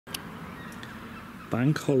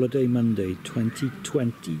Bank Holiday Monday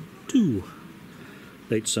 2022.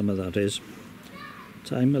 Late summer, that is.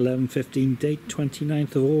 Time 11:15, date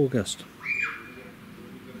 29th of August.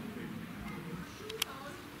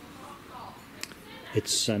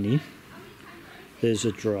 It's sunny. There's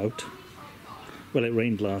a drought. Well, it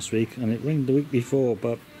rained last week and it rained the week before,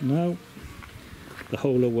 but now the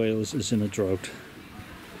whole of Wales is in a drought.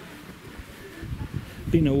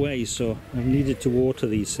 Been away, so I've needed to water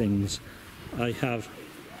these things. I have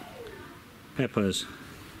peppers.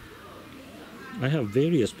 I have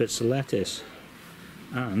various bits of lettuce.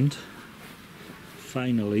 And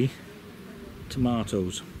finally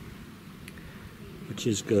tomatoes, which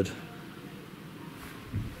is good.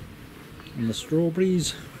 And the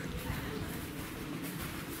strawberries,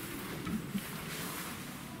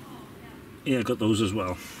 yeah, I got those as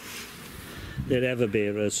well. They're ever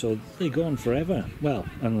bearers, so they go on forever. Well,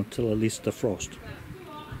 until at least the frost.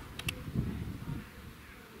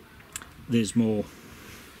 There's more.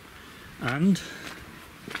 And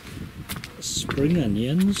spring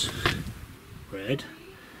onions, red,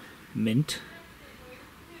 mint,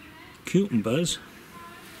 cucumbers,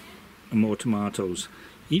 and more tomatoes.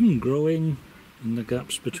 Even growing in the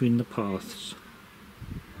gaps between the paths.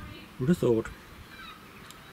 Would have thought.